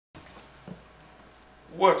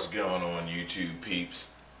What's going on, YouTube peeps?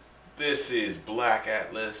 This is Black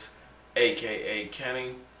Atlas, aka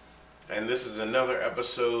Kenny, and this is another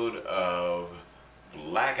episode of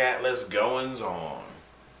Black Atlas Goings On.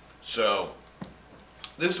 So,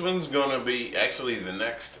 this one's gonna be, actually the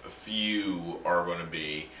next few are gonna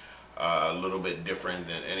be a little bit different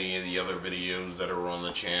than any of the other videos that are on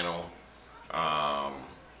the channel.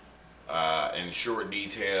 In short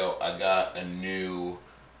detail, I got a new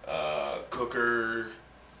cooker,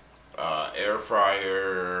 air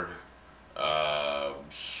fryer,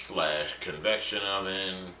 slash convection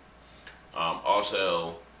oven.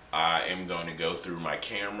 Also, I am going to go through my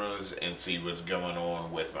cameras and see what's going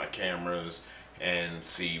on with my cameras and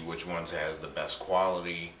see which ones has the best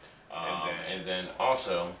quality. And then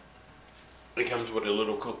also, it comes with a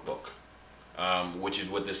little cookbook, which is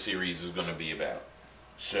what this series is going to be about.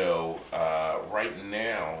 So, right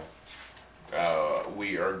now,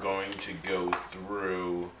 we are going to go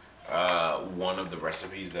through one of the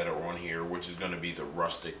recipes that are on here, which is going to be the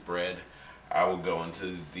rustic bread. I will go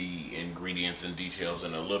into the ingredients and details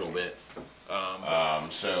in a little bit.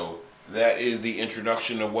 So that is the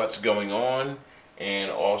introduction of what's going on,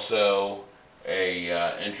 and also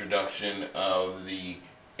a introduction of the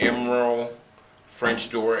Emeril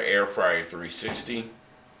French door air fryer 360.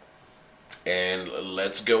 And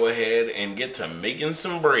let's go ahead and get to making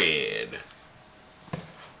some bread.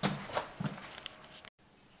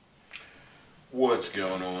 What's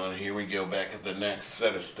going on? Here we go back at the next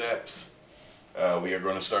set of steps. We are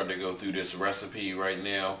going to start to go through this recipe right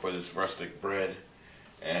now for this rustic bread.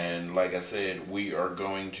 And like I said, we are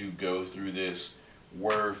going to go through this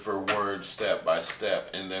word for word, step by step.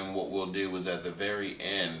 And then what we'll do is at the very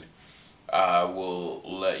end, I will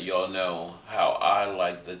let y'all know how I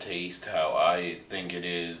like the taste, how I think it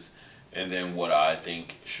is, and then what I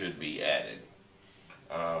think should be added.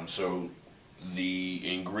 So the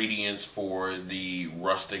ingredients for the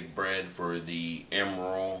rustic bread for the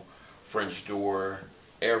Emeril French door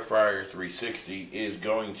air fryer 360 is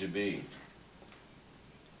going to be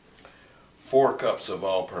 4 cups of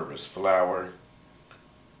all-purpose flour,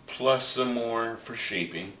 plus some more for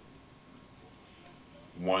shaping,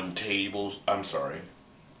 1/2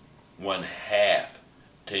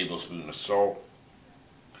 tablespoon of salt,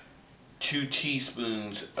 2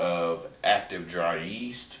 teaspoons of active dry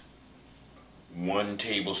yeast, 1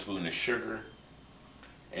 tablespoon of sugar,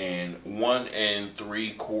 and 1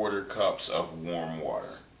 3/4 cups of warm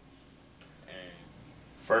water.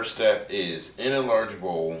 First step is, in a large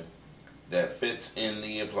bowl that fits in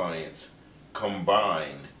the appliance,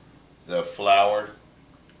 combine the flour,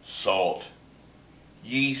 salt,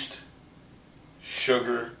 yeast,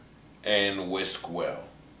 sugar, and whisk well.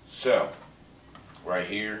 So, right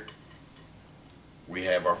here, we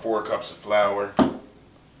have our 4 cups of flour.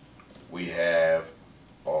 We have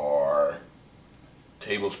our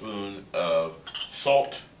tablespoon of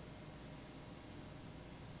salt.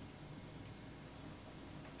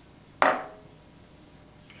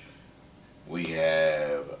 We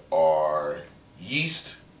have our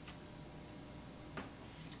yeast.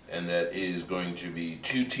 And that is going to be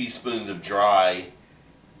 2 teaspoons of dry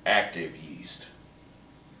active yeast.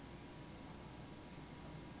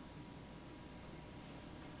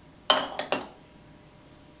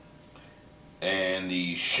 And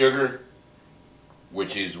the sugar,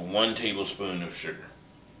 which is 1 tablespoon of sugar.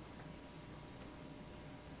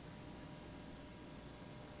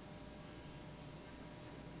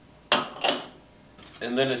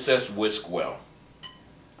 And then it says whisk well.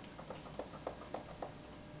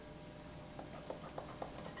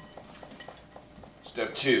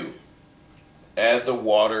 Step 2, add the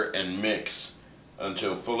water and mix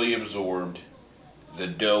until fully absorbed. The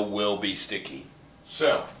dough will be sticky.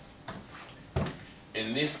 So,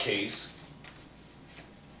 in this case,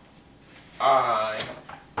 I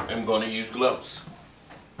am going to use gloves,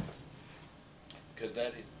 because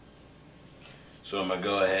that is. So I'm going to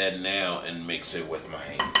go ahead now and mix it with my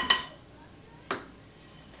hands.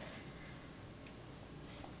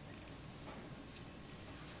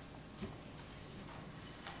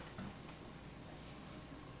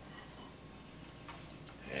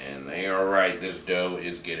 And they are right, this dough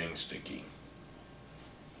is getting sticky.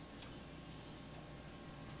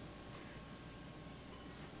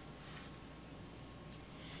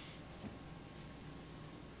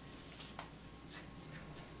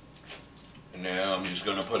 Now I'm just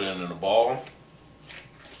going to put it in a ball,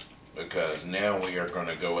 because now we are going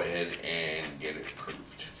to go ahead and get it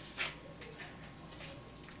proofed.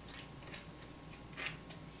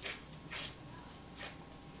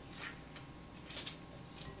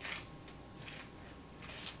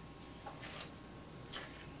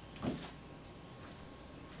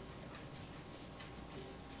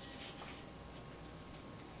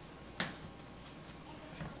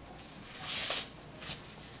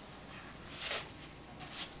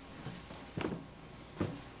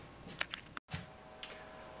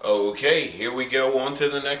 Okay, here we go on to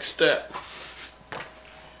the next step.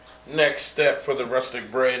 Next step for the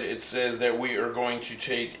rustic bread, it says that we are going to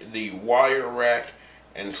take the wire rack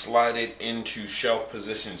and slide it into shelf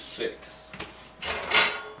position 6.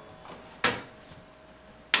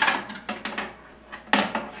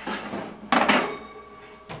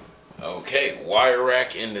 Okay, wire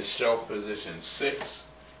rack into shelf position 6.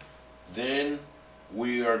 Then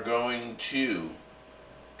we are going to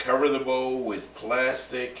cover the bowl with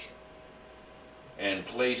plastic and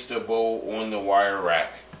place the bowl on the wire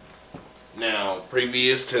rack. Now,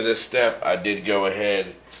 previous to this step, I did go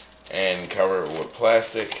ahead and cover it with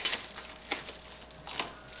plastic.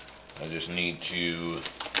 I just need to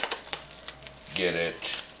get it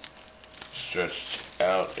stretched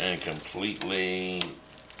out and completely,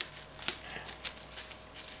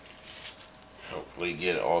 hopefully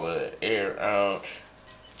get all the air out.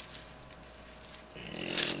 And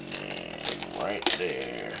then right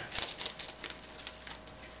there.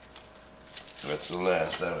 That's the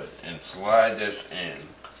last of it. And slide this in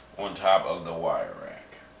on top of the wire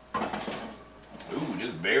rack. Ooh,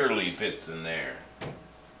 this barely fits in there.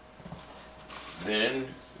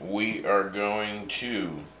 Then we are going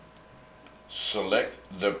to select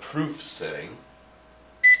the proof setting.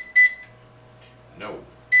 No.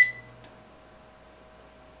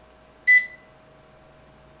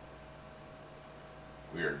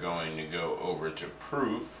 We are going to go over to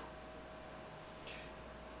proof.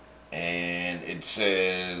 And it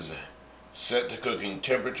says set the cooking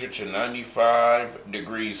temperature to 95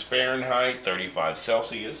 degrees Fahrenheit, 35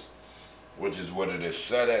 Celsius, which is what it is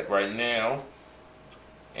set at right now,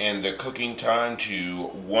 and the cooking time to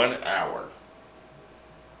 1 hour.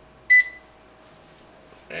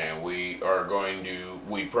 And we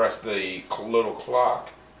press the little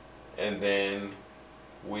clock, and then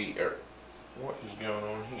what is going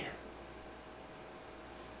on here?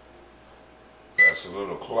 Press a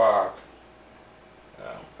little clock.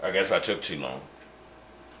 I guess I took too long.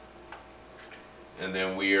 And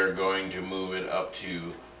then we are going to move it up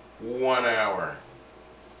to 1 hour.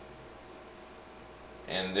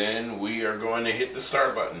 And then we are going to hit the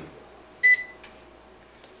start button.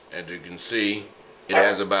 As you can see, it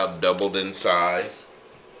has about doubled in size.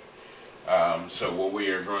 So what we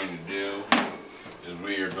are going to do is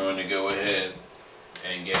we are going to go ahead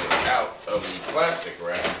and get it out of the plastic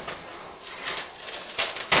wrap.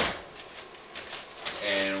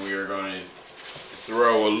 And we are going to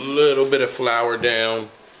throw a little bit of flour down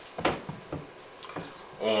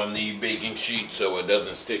on the baking sheet so it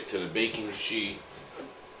doesn't stick to the baking sheet.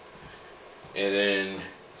 And then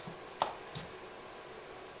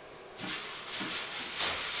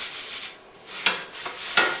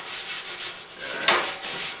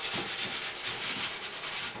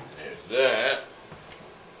there's that.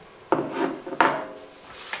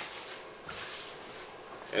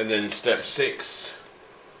 And then step 6.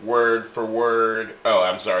 Word for word,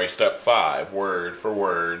 step 5, word for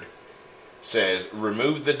word, says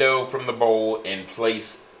remove the dough from the bowl and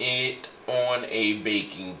place it on a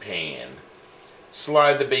baking pan.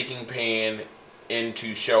 Slide the baking pan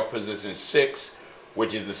into shelf position 6,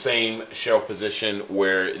 which is the same shelf position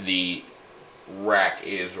where the rack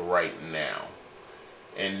is right now.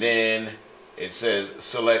 And then it says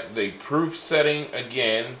select the proof setting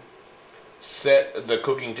again. Set the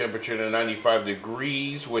cooking temperature to 95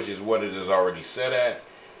 degrees, which is what it is already set at.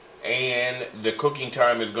 And the cooking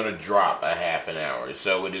time is going to drop a half an hour.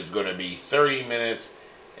 So it is going to be 30 minutes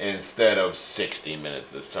instead of 60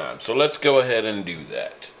 minutes this time. So let's go ahead and do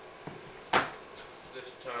that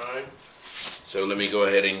this time. So let me go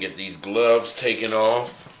ahead and get these gloves taken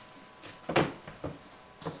off.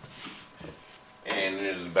 And it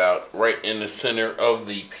is about right in the center of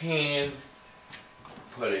the pan.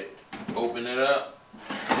 Open it up,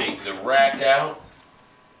 take the rack out,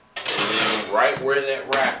 and then right where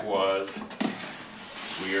that rack was,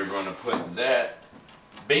 we are going to put that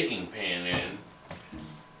baking pan in,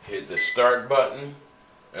 hit the start button,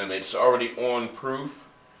 and it's already on proof.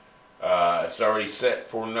 It's already set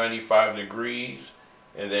for 95 degrees,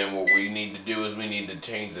 and then what we need to do is we need to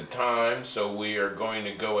change the time, so we are going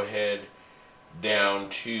to go ahead down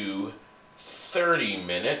to 30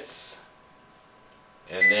 minutes.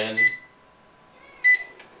 And then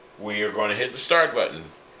we are going to hit the start button.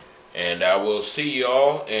 And I will see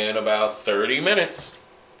y'all in about 30 minutes.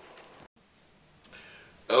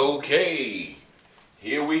 Okay,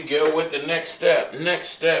 here we go with the next step. Next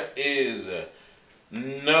step is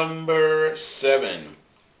number 7.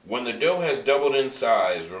 When the dough has doubled in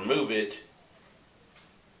size, remove it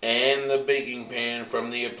and the baking pan from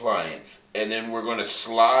the appliance. And then we're going to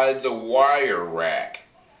slide the wire rack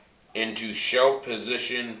into shelf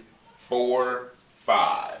position 4,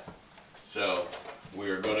 5. So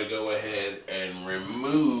we're going to go ahead and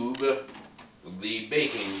remove the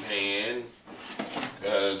baking pan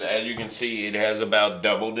because as you can see it has about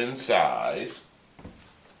doubled in size.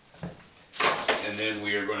 And then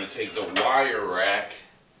we are going to take the wire rack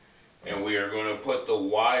and we are going to put the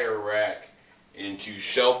wire rack into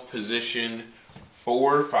shelf position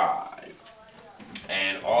 4, 5.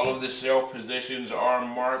 And all of the shelf positions are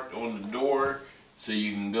marked on the door, so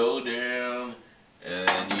you can go down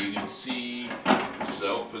and you can see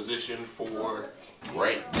shelf position 4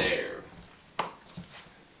 right there.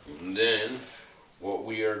 And then what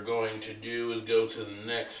we are going to do is go to the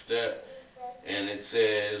next step, and it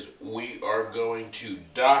says we are going to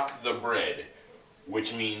dock the bread,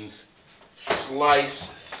 which means slice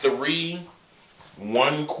 3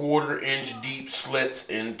 1/4 inch deep slits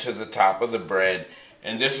into the top of the bread,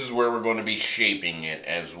 and this is where we're going to be shaping it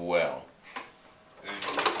as well.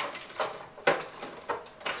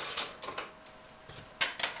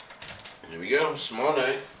 Here we go, small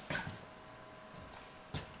knife.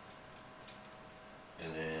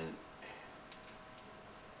 And then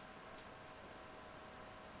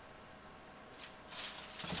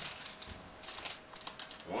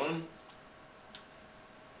one,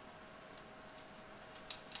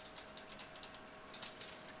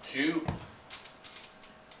 two,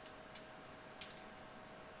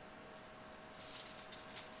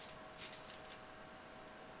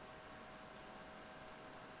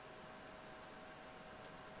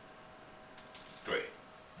 three.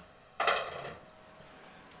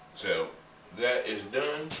 So that is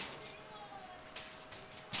done.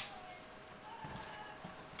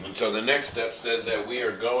 And so the next step says that we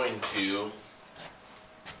are going to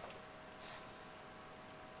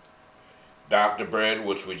dock the bread,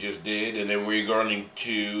 which we just did, and then we're going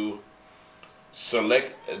to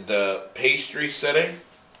select the pastry setting.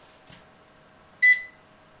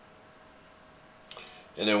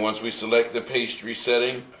 And then once we select the pastry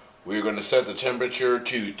setting, we're going to set the temperature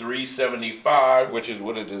to 375, which is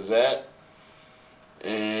what it is at.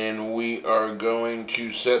 And we are going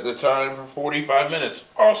to set the time for 45 minutes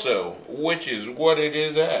also, which is what it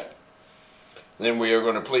is at. Then we are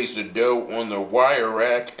going to place the dough on the wire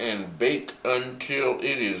rack and bake until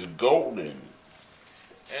it is golden.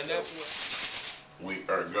 And that's what we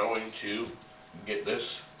are going to get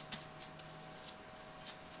this.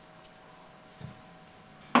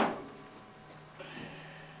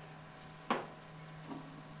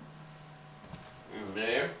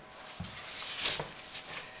 There.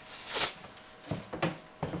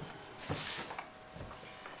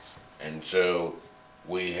 And so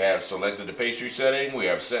we have selected the pastry setting, we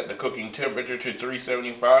have set the cooking temperature to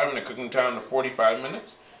 375 and the cooking time to 45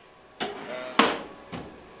 minutes.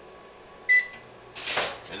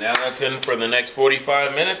 And now that's in for the next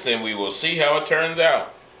 45 minutes and we will see how it turns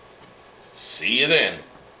out. See you then.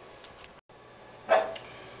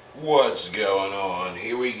 What's going on?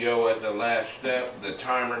 Here we go at the last step. The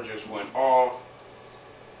timer just went off.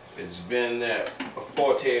 It's been that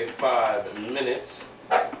 45 minutes.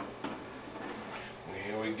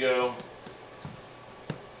 Here we go.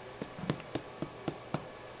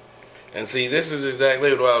 And see, this is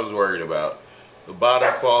exactly what I was worried about. The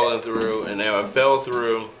bottom falling through, and now it fell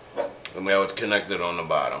through, and now it's connected on the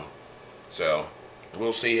bottom. So,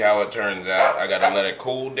 we'll see how it turns out. I gotta let it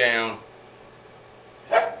cool down,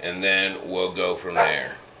 and then we'll go from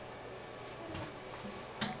there.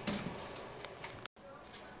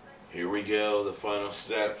 Here we go, the final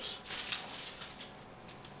steps.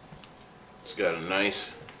 It's got a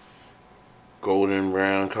nice golden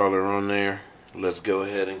brown color on there. Let's go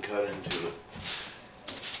ahead and cut into it.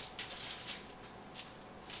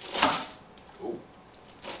 Ooh.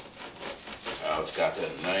 Oh, it's got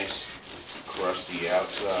that nice crusty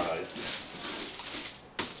outside.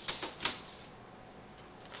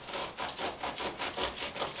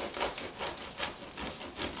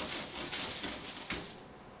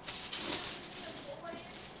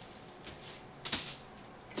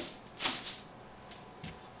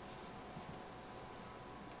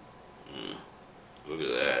 Look at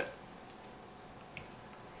that.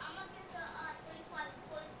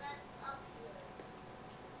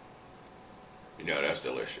 You know, that's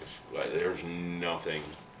delicious. Like, there's nothing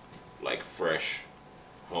like fresh,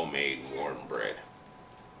 homemade, warm bread.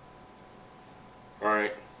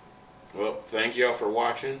 Alright. Well, thank y'all for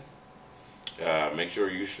watching. Make sure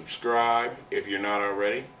you subscribe if you're not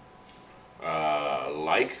already.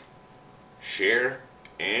 Like, share,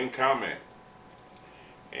 and comment.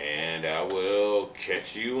 And I will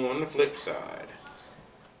catch you on the flip side.